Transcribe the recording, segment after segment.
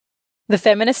The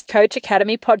Feminist Coach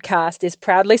Academy podcast is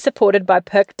proudly supported by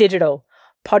Perk Digital,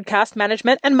 podcast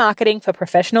management and marketing for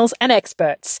professionals and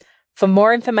experts. For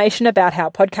more information about how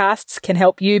podcasts can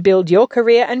help you build your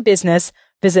career and business,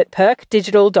 visit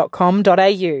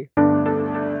perkdigital.com.au.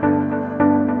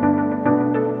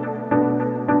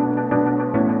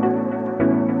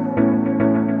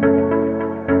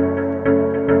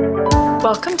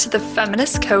 Welcome to the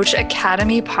Feminist Coach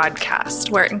Academy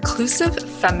podcast, where inclusive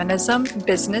feminism,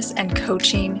 business, and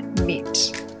coaching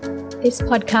meet. This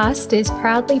podcast is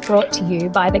proudly brought to you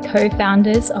by the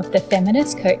co-founders of the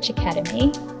Feminist Coach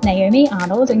Academy, Naomi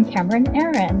Arnold and Cameron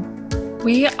Aaron.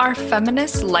 We are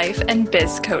feminist life and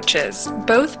biz coaches,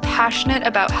 both passionate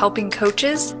about helping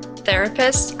coaches,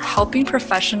 therapists, helping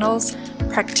professionals,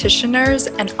 practitioners,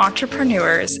 and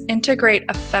entrepreneurs integrate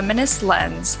a feminist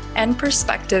lens and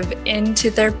perspective into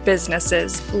their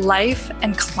businesses, life,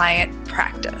 and client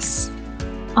practice.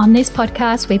 On this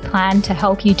podcast, we plan to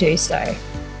help you do so.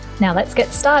 Now let's get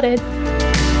started.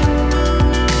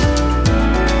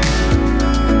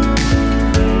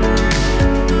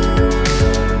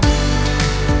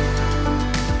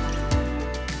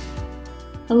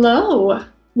 Hello.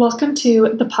 Welcome to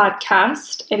the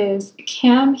podcast. It is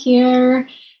Cam here,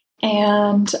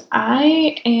 and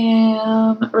I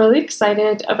am really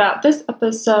excited about this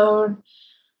episode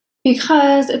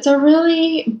because it's a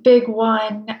really big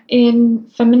one in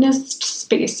feminist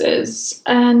spaces,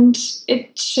 and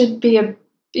it should be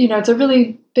it's a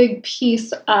really big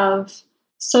piece of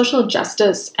social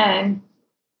justice and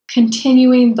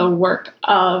continuing the work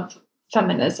of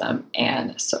feminism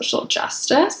and social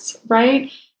justice,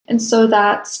 right? And so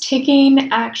that's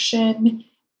taking action,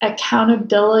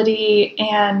 accountability,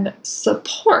 and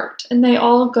support. And they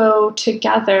all go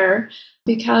together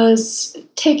because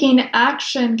taking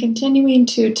action, continuing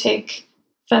to take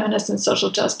feminist and social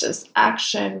justice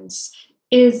actions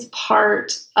is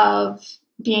part of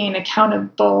being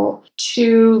accountable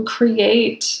to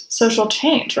create social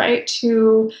change, right?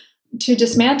 To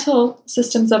dismantle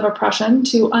systems of oppression,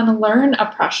 to unlearn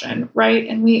oppression, right?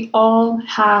 And we all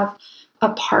have a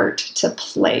part to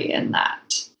play in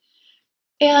that.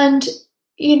 And,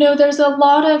 there's a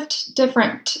lot of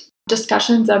different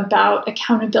discussions about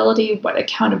accountability, what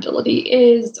accountability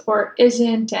is or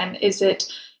isn't, and is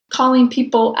it calling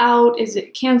people out? Is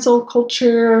it cancel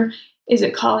culture? Is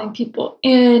it calling people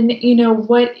in?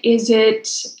 What is it?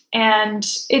 And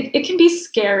it can be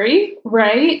scary,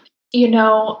 right?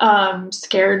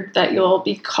 Scared that you'll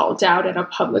be called out in a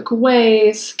public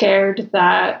way, scared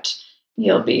that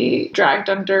you'll be dragged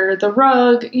under the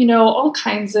rug, there's all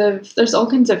kinds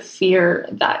of fear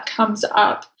that comes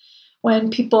up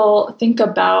when people think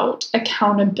about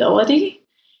accountability.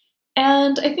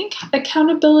 And I think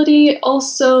accountability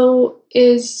also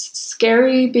is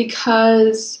scary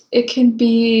because it can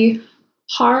be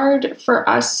hard for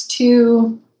us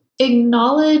to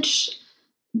acknowledge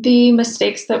the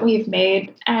mistakes that we've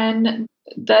made and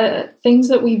the things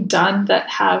that we've done that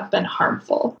have been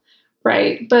harmful.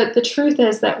 Right. But the truth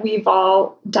is that we've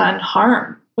all done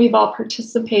harm. We've all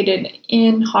participated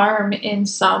in harm in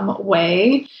some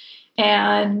way.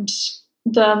 And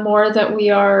the more that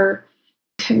we are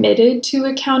committed to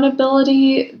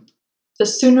accountability, the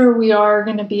sooner we are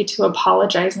going to be to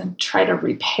apologize and try to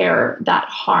repair that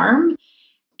harm.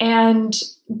 And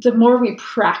the more we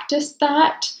practice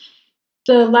that,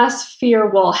 the less fear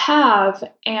we'll have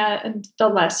and the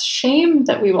less shame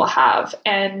that we will have.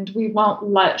 And we won't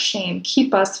let shame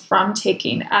keep us from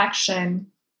taking action.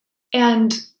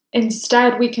 And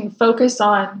instead, we can focus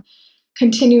on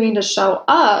continuing to show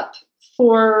up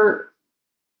for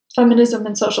feminism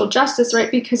and social justice, right?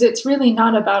 Because it's really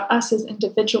not about us as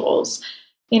individuals.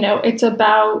 It's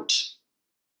about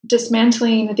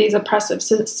dismantling these oppressive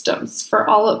systems for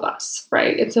all of us,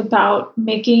 right? It's about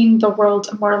making the world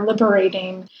a more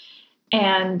liberating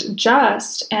and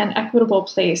just and equitable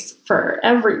place for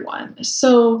everyone.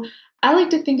 So I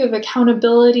like to think of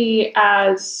accountability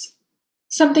as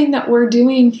something that we're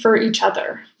doing for each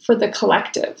other, for the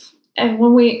collective. And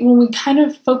when we kind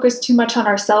of focus too much on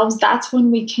ourselves, that's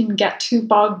when we can get too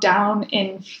bogged down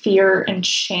in fear and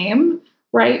shame,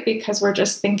 right? Because we're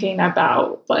just thinking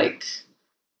about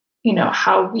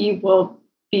how we will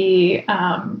be,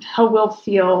 how we'll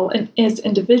feel as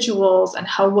individuals and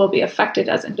how we'll be affected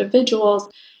as individuals,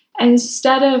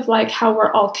 instead of how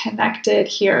we're all connected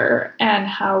here and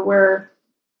how we're,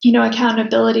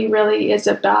 accountability really is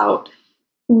about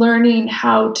learning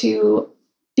how to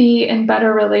be in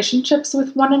better relationships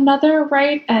with one another,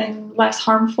 right? And less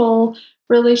harmful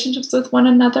relationships with one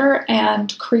another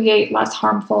and create less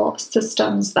harmful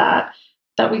systems that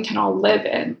we can all live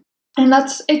in. And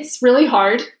it's really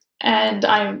hard. And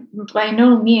I, by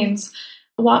no means,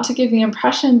 want to give the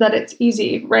impression that it's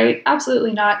easy, right?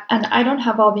 Absolutely not. And I don't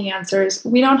have all the answers.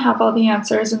 We don't have all the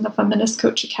answers in the Feminist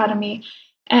Coach Academy.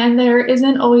 And there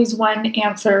isn't always one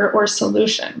answer or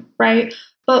solution, right?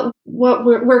 But what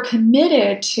we're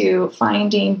committed to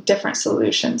finding different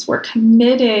solutions. We're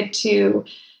committed to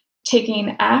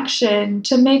taking action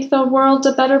to make the world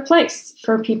a better place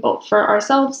for people, for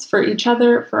ourselves, for each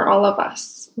other, for all of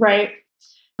us, right?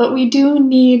 But we do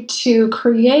need to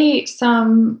create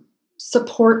some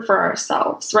support for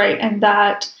ourselves, right?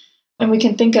 And we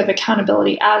can think of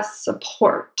accountability as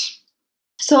support.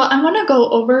 So I want to go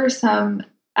over some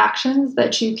actions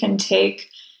that you can take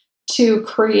to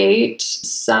create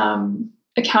some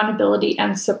accountability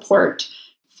and support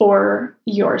for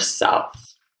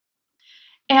yourself.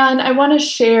 And I want to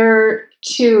share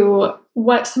too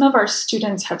what some of our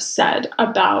students have said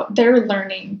about their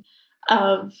learning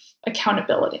of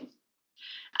accountability.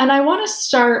 And I want to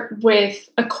start with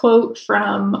a quote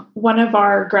from one of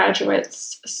our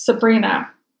graduates, Sabrina.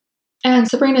 And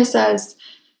Sabrina says,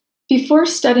 "Before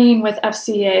studying with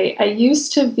FCA, I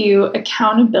used to view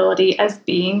accountability as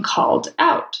being called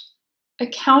out.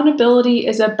 Accountability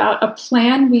is about a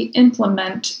plan we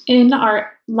implement in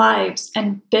our lives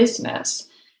and business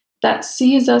that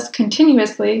sees us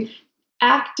continuously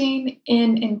acting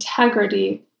in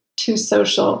integrity to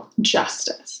social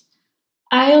justice."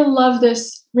 I love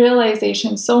this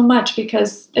realization so much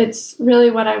because it's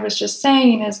really what I was just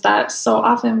saying, is that so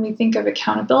often we think of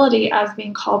accountability as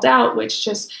being called out, which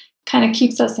just kind of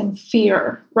keeps us in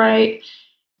fear, right?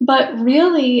 But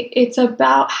really, it's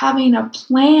about having a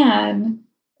plan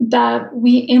that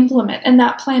we implement, and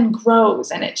that plan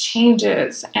grows and it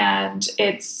changes, and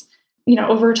it's,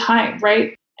 over time,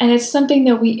 right? And it's something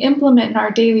that we implement in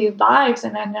our daily lives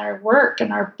and in our work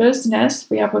and our business.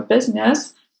 We have a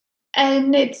business,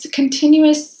 and it's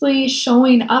continuously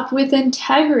showing up with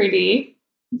integrity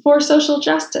for social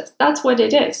justice. That's what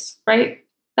it is, right?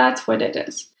 That's what it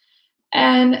is.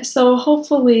 And so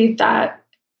hopefully that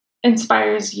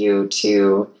inspires you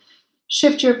to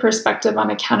shift your perspective on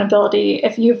accountability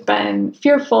if you've been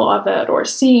fearful of it or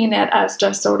seeing it as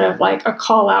just sort of like a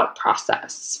call out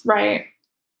process, right?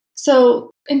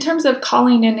 So in terms of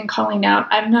calling in and calling out,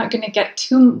 I'm not going to get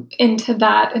too into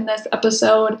that in this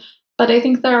episode, but I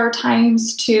think there are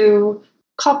times to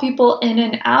call people in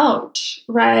and out,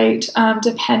 right?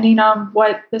 Depending on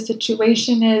what the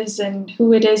situation is and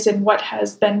who it is and what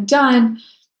has been done.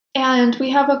 And we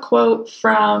have a quote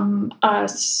from a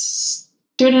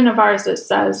student of ours that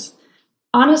says,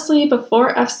 "Honestly,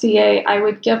 before FCA, I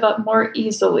would give up more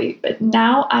easily, but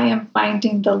now I am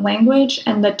finding the language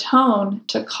and the tone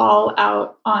to call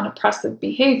out on oppressive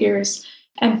behaviors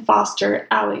and foster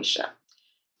allyship."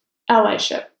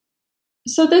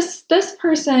 So this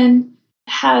person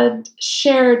had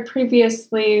shared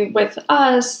previously with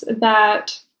us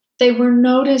that they were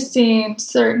noticing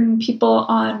certain people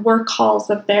on work calls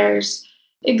of theirs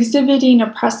exhibiting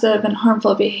oppressive and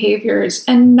harmful behaviors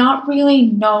and not really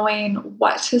knowing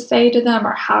what to say to them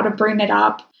or how to bring it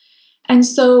up. And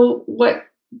so what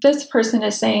this person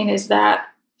is saying is that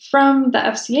from the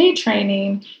FCA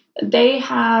training, they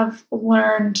have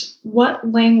learned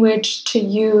what language to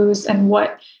use and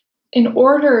what, in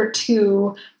order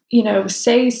to,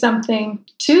 say something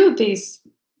to these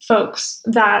folks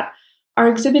that are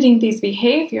exhibiting these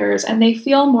behaviors, and they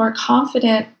feel more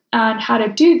confident on how to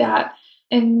do that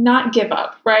and not give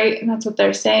up, right? And that's what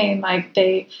they're saying. Like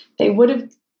they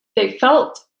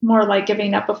felt more like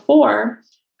giving up before,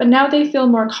 but now they feel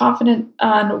more confident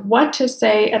on what to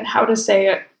say and how to say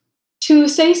it, to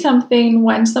say something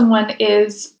when someone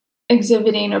is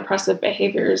exhibiting oppressive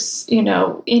behaviors, in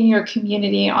your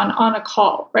community on a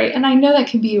call, right? And I know that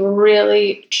can be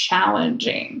really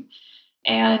challenging.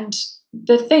 And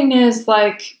the thing is,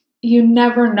 you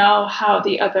never know how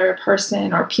the other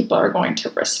person or people are going to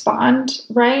respond,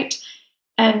 right?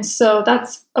 And so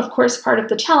that's, of course, part of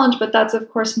the challenge, but that's, of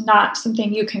course, not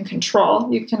something you can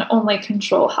control. You can only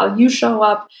control how you show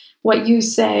up, what you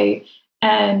say,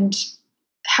 and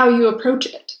how you approach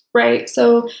it, right?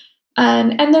 So,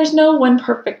 and there's no one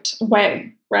perfect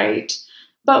way, right?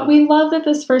 But we love that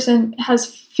this person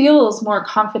feels more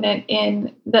confident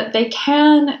in that they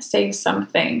can say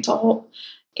something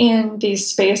in these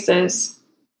spaces.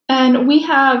 And we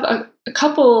have a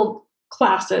couple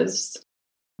classes,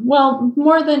 well,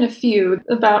 more than a few,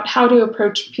 about how to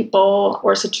approach people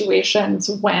or situations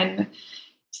when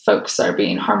folks are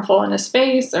being harmful in a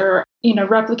space or,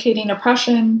 replicating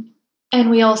oppression. And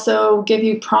we also give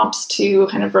you prompts to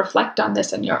kind of reflect on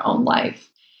this in your own life.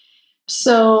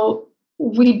 So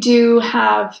we do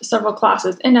have several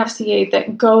classes in FCA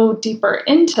that go deeper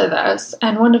into this.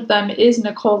 And one of them is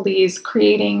Nicole Lee's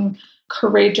Creating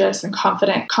Courageous and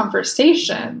Confident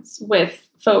Conversations with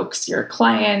folks, your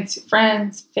clients,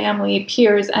 friends, family,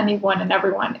 peers, anyone and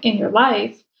everyone in your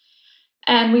life.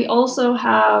 And we also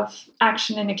have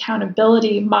Action and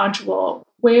Accountability module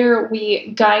where we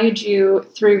guide you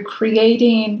through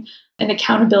creating an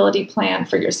accountability plan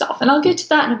for yourself. And I'll get to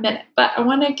that in a minute, but I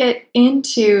want to get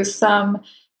into some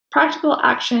practical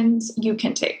actions you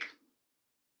can take.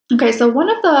 Okay, so one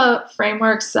of the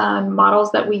frameworks and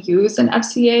models that we use in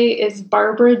FCA is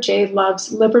Barbara J.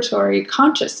 Love's Liberatory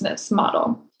Consciousness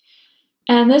model.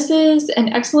 And this is an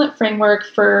excellent framework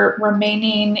for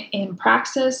remaining in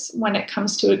praxis when it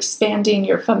comes to expanding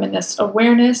your feminist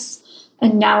awareness,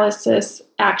 analysis,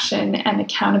 action, and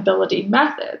accountability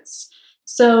methods.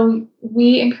 So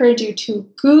we encourage you to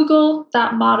Google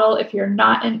that model if you're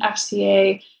not in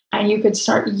FCA, and you could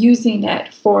start using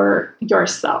it for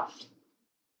yourself.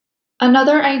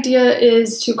 Another idea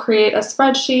is to create a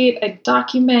spreadsheet, a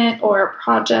document, or a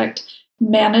project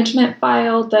management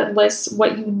file that lists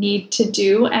what you need to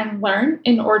do and learn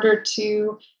in order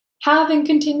to have and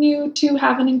continue to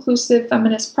have an inclusive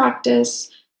feminist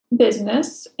practice,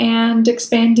 business, and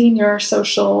expanding your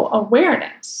social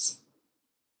awareness.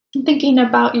 Thinking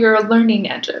about your learning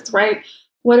edges, right?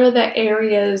 What are the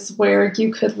areas where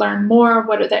you could learn more?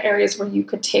 What are the areas where you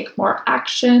could take more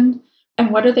action?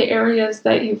 And what are the areas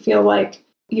that you feel like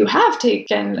you have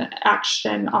taken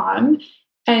action on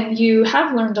and you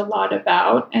have learned a lot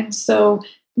about? And so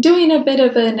doing a bit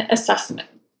of an assessment.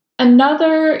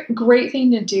 Another great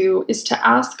thing to do is to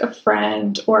ask a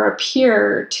friend or a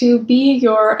peer to be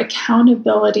your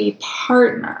accountability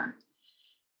partner.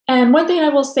 And one thing I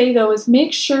will say, though, is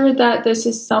make sure that this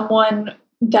is someone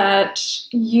that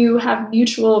you have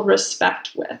mutual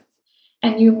respect with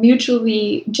and you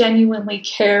mutually, genuinely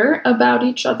care about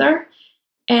each other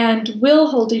and will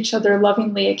hold each other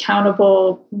lovingly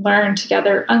accountable, learn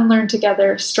together, unlearn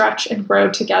together, stretch and grow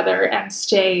together, and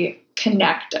stay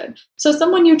connected. So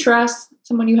someone you trust,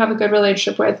 someone you have a good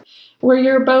relationship with, where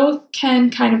you're both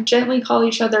can kind of gently call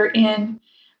each other in,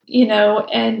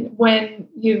 and when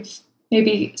you've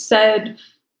maybe said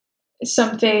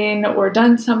something or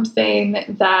done something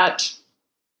that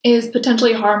is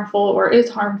potentially harmful or is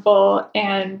harmful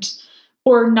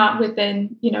or not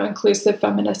within, inclusive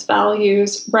feminist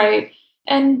values, right?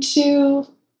 And to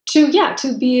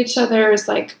be each other's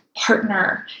like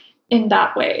partner in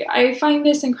that way. I find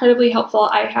this incredibly helpful.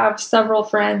 I have several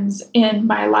friends in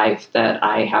my life that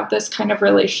I have this kind of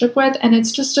relationship with, and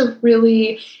it's just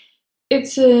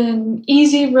it's an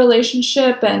easy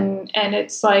relationship, and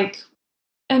it's like,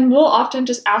 and we'll often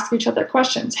just ask each other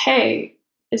questions. Hey,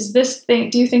 do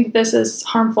you think this is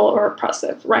harmful or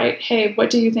oppressive, right? Hey, what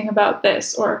do you think about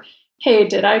this? Or, hey,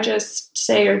 did I just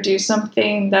say or do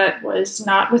something that was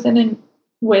not very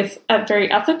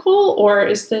ethical? Or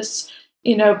is this,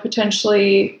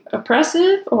 potentially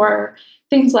oppressive or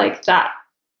things like that?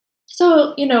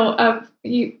 So,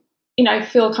 I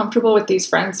feel comfortable with these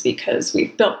friends because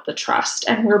we've built the trust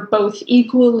and we're both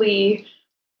equally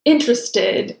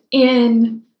interested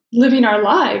in living our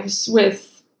lives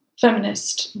with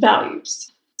feminist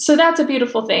values. So that's a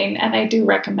beautiful thing, and I do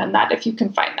recommend that if you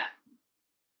can find that.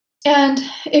 And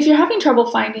if you're having trouble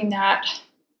finding that,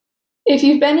 if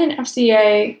you've been in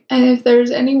FCA and if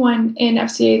there's anyone in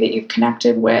FCA that you've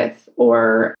connected with,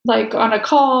 or like on a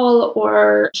call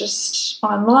or just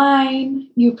online,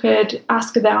 you could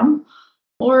ask them.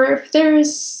 Or if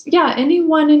there's,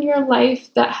 anyone in your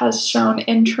life that has shown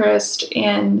interest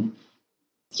in,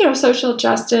 social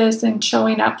justice and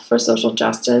showing up for social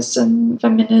justice and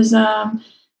feminism,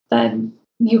 then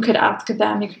you could ask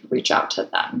them, you could reach out to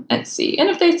them and see. And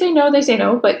if they say no, they say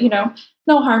no, but, no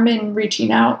harm in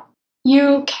reaching out.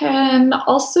 You can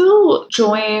also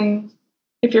join,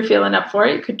 if you're feeling up for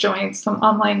it, you could join some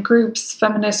online groups,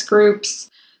 feminist groups,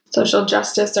 social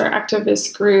justice or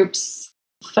activist groups,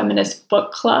 feminist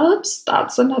book clubs.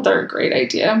 That's another great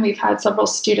idea. And we've had several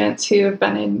students who have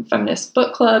been in feminist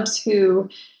book clubs who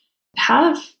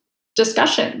have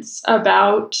discussions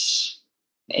about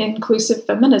inclusive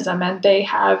feminism, and they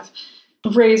have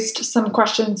raised some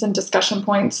questions and discussion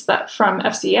points that from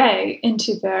FCA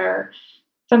into their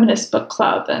feminist book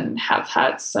club and have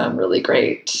had some really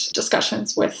great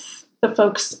discussions with the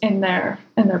folks in their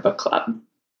book club.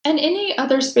 And any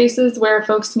other spaces where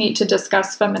folks meet to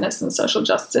discuss feminist and social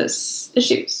justice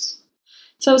issues.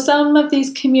 So some of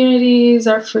these communities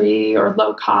are free or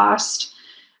low cost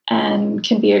and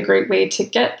can be a great way to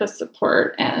get the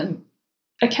support and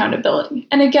accountability.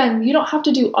 And again, you don't have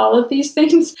to do all of these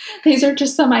things. These are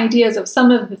just some ideas of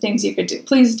some of the things you could do.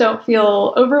 Please don't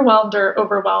feel overwhelmed or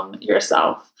overwhelm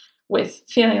yourself with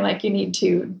feeling like you need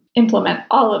to implement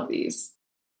all of these.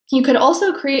 You could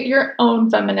also create your own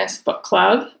feminist book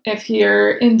club if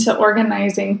you're into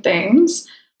organizing things,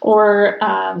 or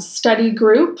study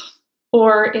group,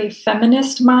 or a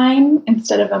feminist mind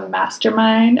instead of a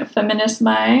mastermind, a feminist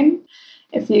mind.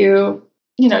 If you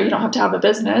don't have to have a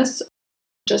business,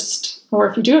 or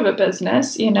if you do have a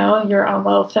business, your own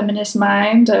little feminist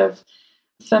mind of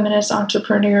feminist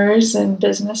entrepreneurs and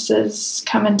businesses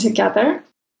coming together,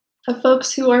 of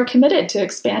folks who are committed to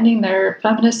expanding their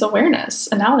feminist awareness,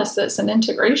 analysis, and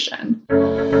integration.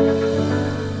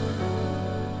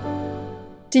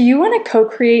 Do you want to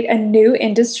co-create a new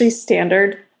industry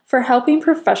standard for helping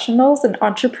professionals and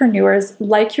entrepreneurs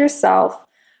like yourself,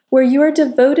 where you are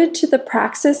devoted to the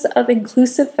praxis of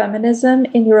inclusive feminism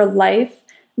in your life,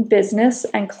 business,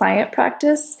 and client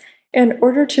practice in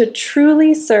order to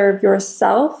truly serve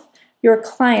yourself, your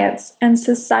clients, and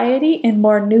society in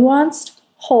more nuanced,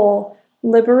 whole,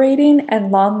 liberating,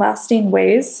 and long-lasting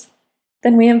ways?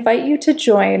 Then we invite you to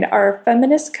join our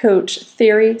Feminist Coach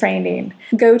Theory training.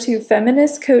 Go to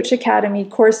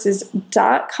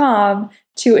feministcoachacademycourses.com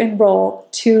to enroll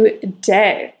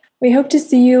today. We hope to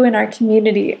see you in our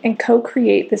community and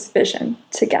co-create this vision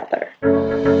together.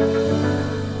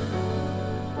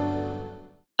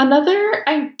 Another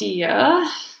idea,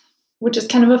 which is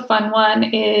kind of a fun one,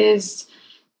 is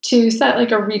to set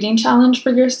like a reading challenge for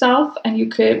yourself,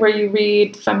 and where you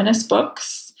read feminist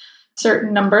books, a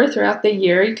certain number throughout the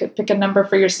year. You could pick a number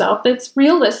for yourself that's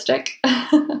realistic,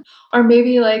 or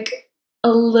maybe like a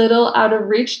little out of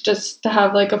reach, just to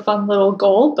have like a fun little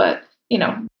goal, but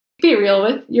be real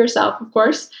with yourself, of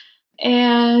course.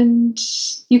 And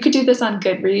you could do this on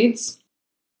Goodreads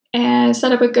and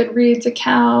set up a Goodreads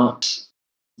account.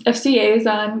 FCA is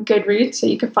on Goodreads, so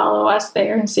you can follow us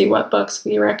there and see what books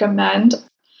we recommend.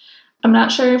 I'm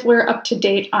not sure if we're up to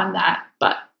date on that,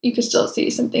 but you can still see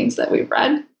some things that we've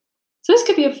read. So this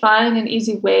could be a fun and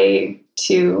easy way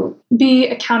to be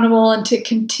accountable and to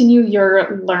continue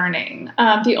your learning.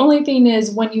 The only thing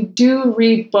is, when you do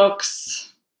read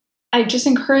books, I just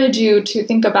encourage you to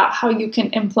think about how you can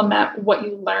implement what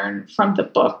you learn from the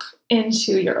book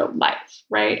into your life,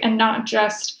 right? And not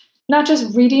just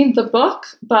reading the book,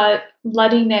 but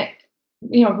letting it,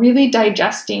 really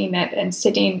digesting it and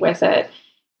sitting with it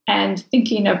and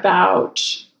thinking about,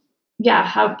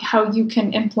 how you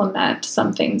can implement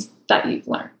some things that you've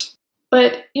learned.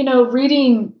 But,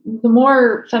 reading the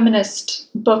more feminist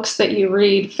books that you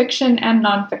read, fiction and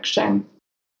nonfiction,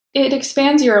 it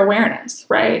expands your awareness,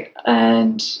 right?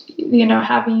 And,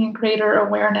 having greater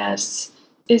awareness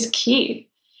is key.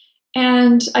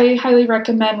 And I highly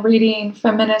recommend reading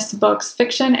feminist books,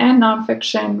 fiction and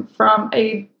nonfiction, from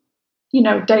a,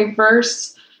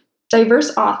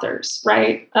 diverse authors,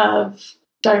 right? Of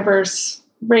diverse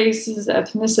races,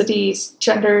 ethnicities,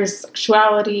 genders,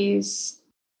 sexualities,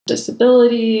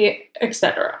 disability,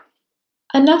 etc.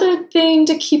 Another thing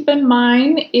to keep in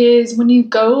mind is when you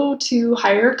go to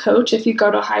hire a coach, if you go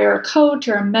to hire a coach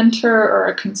or a mentor or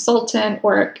a consultant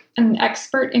or an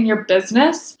expert in your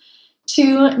business,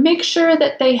 to make sure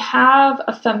that they have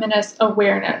a feminist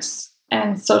awareness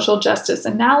and social justice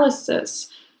analysis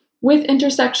with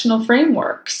intersectional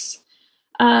frameworks.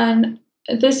 And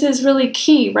this is really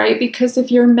key, right? Because if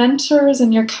your mentors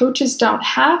and your coaches don't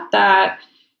have that,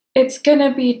 it's going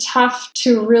to be tough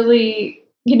to really,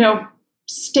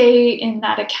 stay in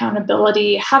that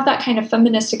accountability, have that kind of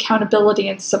feminist accountability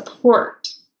and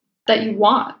support that you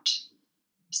want.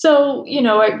 So,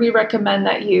 we recommend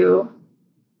that you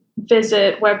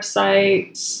visit their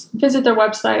website,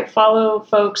 follow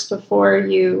folks before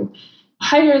you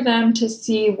hire them, to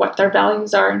see what their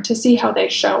values are and to see how they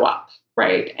show up,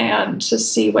 right? And to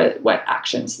see what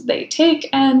actions they take,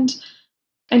 and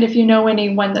if you know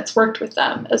anyone that's worked with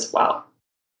them as well.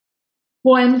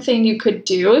 One thing you could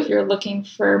do if you're looking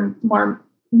for more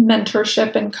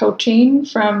mentorship and coaching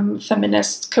from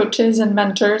feminist coaches and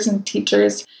mentors and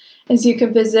teachers is you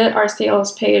can visit our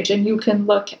sales page and you can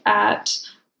look at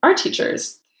our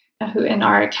teachers who in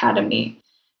our academy.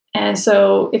 And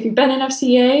so if you've been in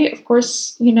FCA, of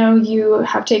course, you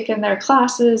have taken their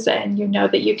classes and you know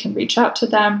that you can reach out to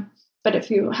them. But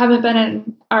if you haven't been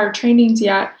in our trainings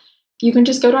yet, you can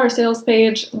just go to our sales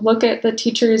page, look at the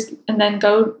teachers, and then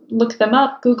go look them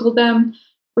up, Google them,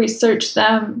 research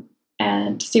them,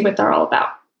 and see what they're all about.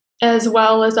 As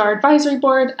well as our advisory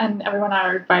board, and everyone on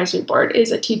our advisory board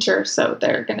is a teacher, so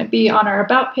they're going to be on our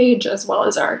About page as well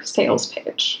as our sales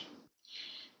page.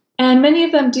 And many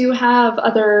of them do have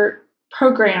other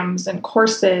programs and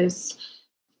courses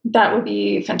that would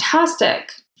be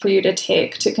fantastic for you to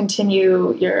take to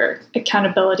continue your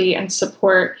accountability and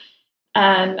support.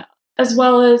 And as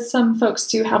well as some folks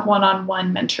do have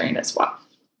one-on-one mentoring as well.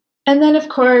 And then, of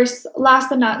course,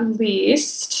 last but not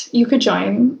least, you could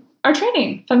join our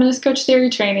training, Feminist Coach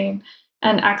Theory training,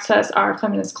 and access our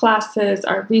feminist classes,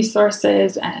 our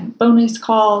resources, and bonus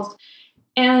calls.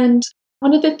 And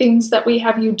one of the things that we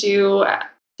have you do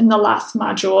in the last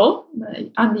module,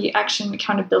 on the action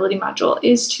accountability module,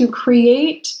 is to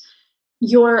create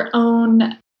your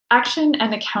own action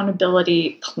and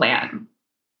accountability plan.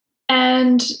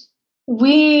 And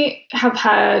we have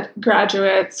had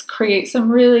graduates create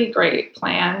some really great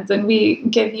plans, and we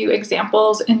give you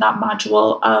examples in that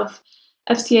module of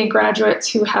FCA graduates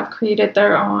who have created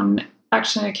their own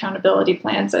action accountability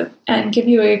plans and give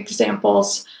you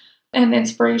examples and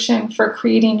inspiration for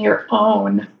creating your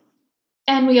own.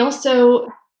 And we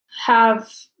also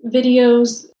have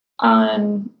videos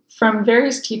from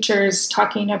various teachers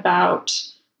talking about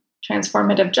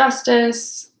transformative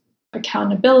justice,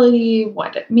 accountability,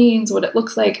 what it means, what it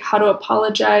looks like, how to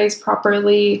apologize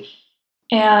properly,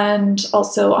 and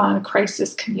also on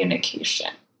crisis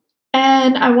communication.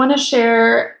 And I want to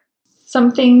share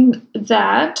something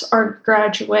that our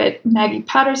graduate, Maggie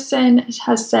Patterson,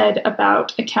 has said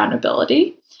about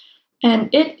accountability. And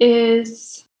it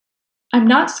is, I'm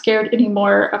not scared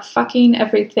anymore of fucking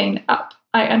everything up.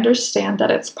 I understand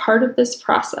that it's part of this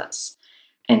process.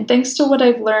 And thanks to what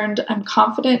I've learned, I'm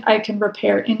confident I can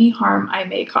repair any harm I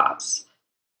may cause.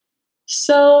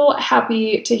 So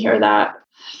happy to hear that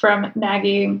from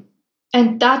Maggie.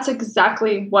 And that's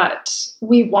exactly what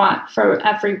we want for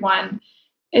everyone,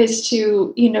 is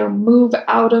to, move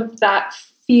out of that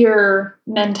fear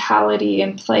mentality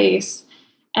in place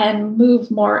and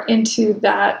move more into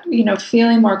that,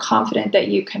 feeling more confident that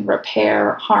you can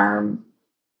repair harm,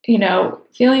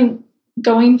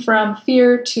 going from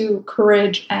fear to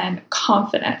courage and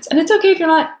confidence. And it's okay if you're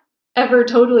not ever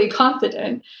totally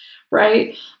confident,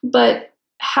 right? But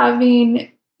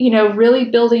having, really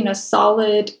building a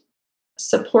solid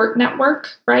support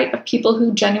network, right, of people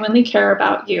who genuinely care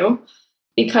about you.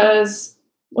 Because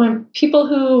when people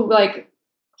who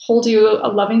hold you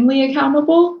lovingly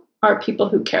accountable are people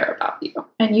who care about you.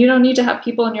 And you don't need to have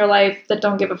people in your life that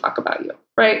don't give a fuck about you,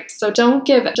 right? So don't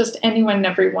give just anyone and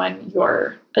everyone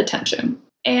your attention.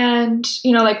 And,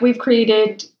 we've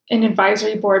created an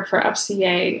advisory board for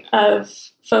FCA of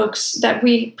folks that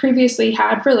we previously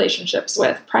had relationships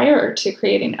with prior to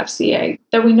creating FCA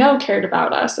that we know cared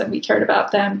about us and we cared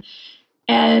about them.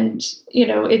 And,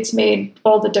 it's made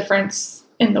all the difference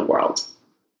in the world.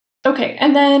 Okay.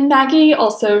 And then Maggie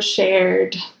also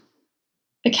shared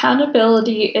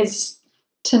accountability is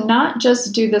to not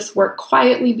just do this work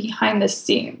quietly behind the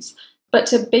scenes, but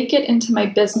to bake it into my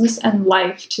business and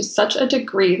life to such a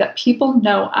degree that people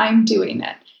know I'm doing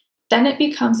it. Then it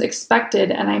becomes expected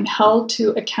and I'm held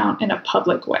to account in a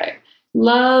public way.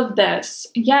 Love this.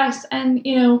 Yes. And,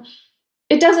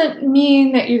 it doesn't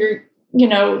mean that you're,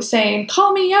 saying,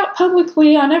 call me out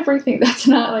publicly on everything. That's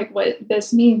not what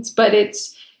this means, but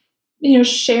it's,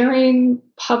 sharing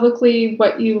publicly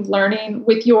what you're learning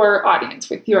with your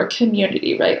audience, with your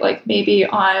community, right? Maybe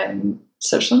on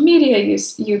social media,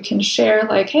 you can share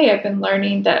hey, I've been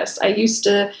learning this. I used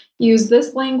to use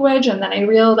this language and then I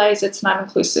realized it's not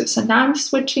inclusive. So now I'm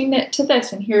switching it to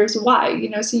this and here's why,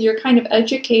 so you're kind of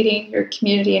educating your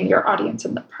community and your audience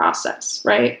in the process,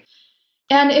 right?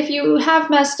 And if you have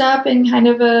messed up in kind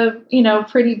of a,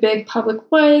 pretty big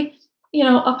public way,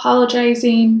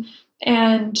 apologizing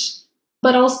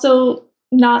but also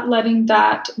not letting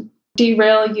that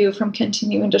derail you from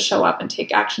continuing to show up and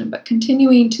take action, but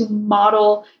continuing to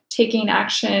model taking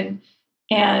action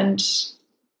and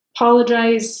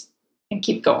apologize and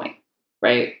keep going,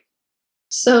 right?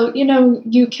 So,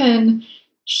 you can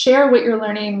share what you're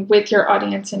learning with your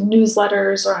audience in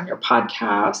newsletters or on your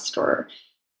podcast or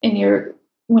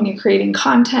when you're creating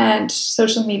content,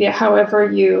 social media,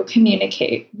 however you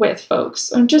communicate with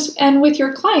folks and with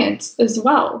your clients as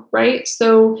well, right?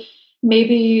 So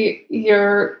maybe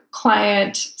your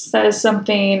client says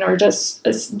something or just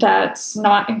that's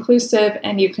not inclusive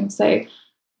and you can say,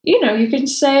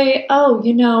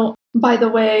 oh, by the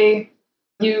way,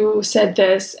 you said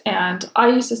this and I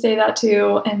used to say that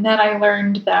too. And then I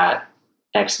learned that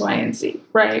X, Y, and Z,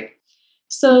 right?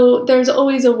 So there's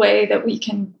always a way that we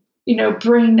can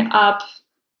bring up,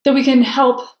 that we can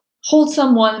help hold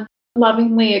someone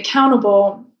lovingly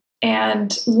accountable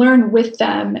and learn with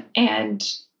them and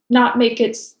not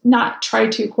try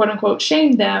to quote unquote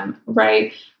shame them,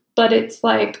 right? But it's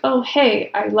oh,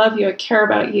 hey, I love you, I care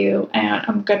about you, and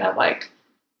I'm gonna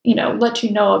let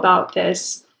you know about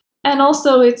this. And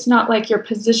also, it's not like you're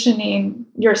positioning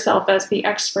yourself as the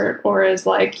expert or as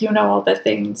like, all the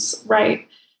things, right?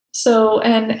 So,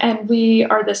 and we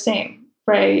are the same,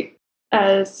 right?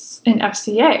 As in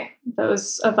FCA,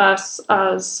 those of us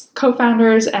as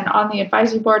co-founders and on the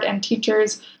advisory board and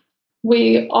teachers,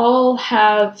 we all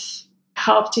have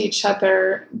helped each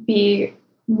other be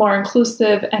more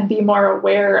inclusive and be more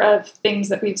aware of things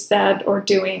that we've said or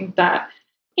doing that,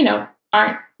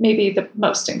 aren't maybe the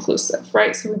most inclusive,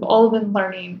 right? So we've all been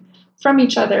learning from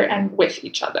each other and with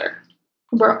each other.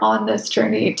 We're on this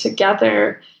journey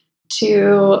together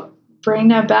to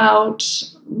bring about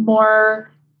more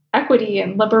equity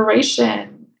and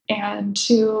liberation and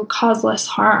to cause less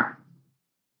harm.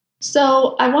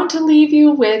 So I want to leave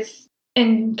you with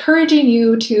encouraging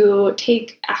you to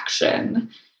take action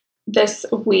this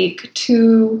week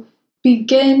to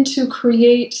begin to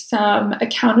create some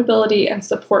accountability and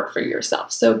support for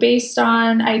yourself. So based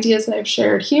on ideas that I've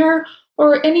shared here,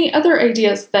 or any other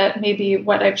ideas that maybe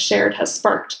what I've shared has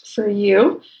sparked for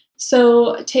you.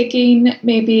 So taking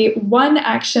maybe one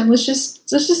action, let's just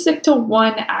stick to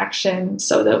one action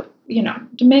so that,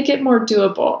 to make it more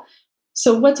doable.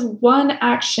 So what's one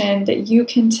action that you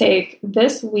can take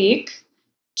this week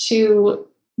to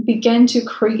begin to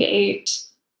create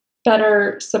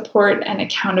better support and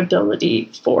accountability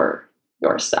for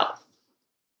yourself?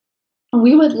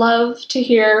 We would love to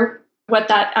hear what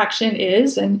that action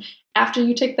is, and after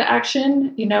you take the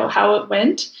action, how it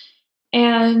went.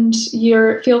 And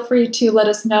feel free to let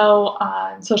us know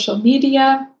on social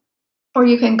media, or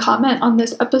you can comment on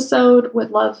this episode.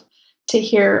 Would love to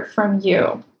hear from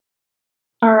you.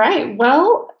 All right,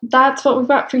 well, that's what we've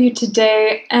got for you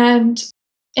today. And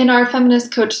in our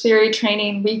Feminist Coach Theory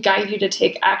training, we guide you to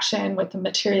take action with the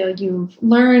material you've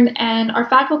learned, and our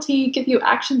faculty give you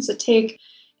actions to take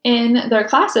in their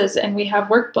classes, and we have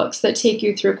workbooks that take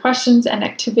you through questions and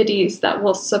activities that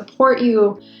will support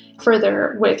you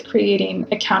further with creating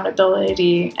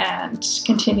accountability and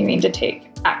continuing to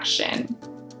take action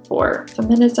for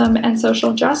feminism and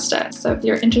social justice. So if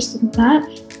you're interested in that,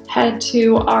 head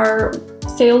to our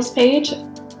sales page,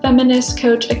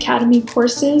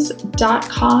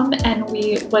 feministcoachacademycourses.com, and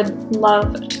we would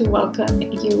love to welcome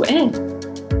you in.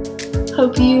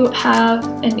 Hope you have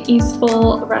an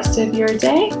easeful rest of your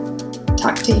day.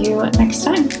 Talk to you next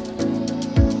time.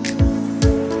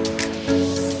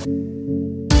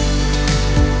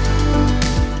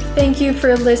 Thank you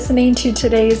for listening to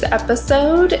today's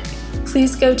episode.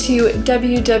 Please go to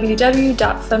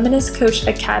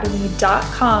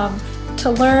www.feministcoachacademy.com to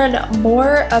learn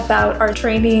more about our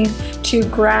training, to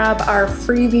grab our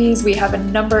freebies. We have a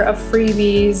number of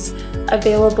freebies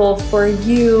available for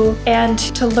you, and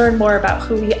to learn more about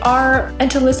who we are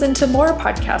and to listen to more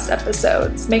podcast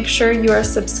episodes. Make sure you are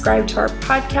subscribed to our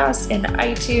podcast in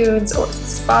iTunes or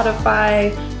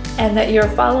Spotify, and that you're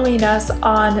following us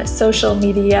on social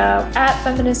media at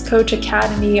Feminist Coach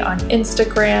Academy on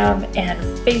Instagram and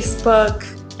Facebook.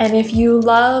 And if you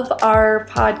love our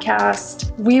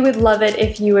podcast, we would love it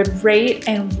if you would rate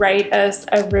and write us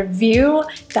a review.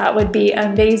 That would be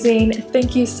amazing.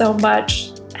 Thank you so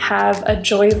much. Have a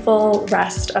joyful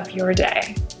rest of your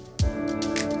day.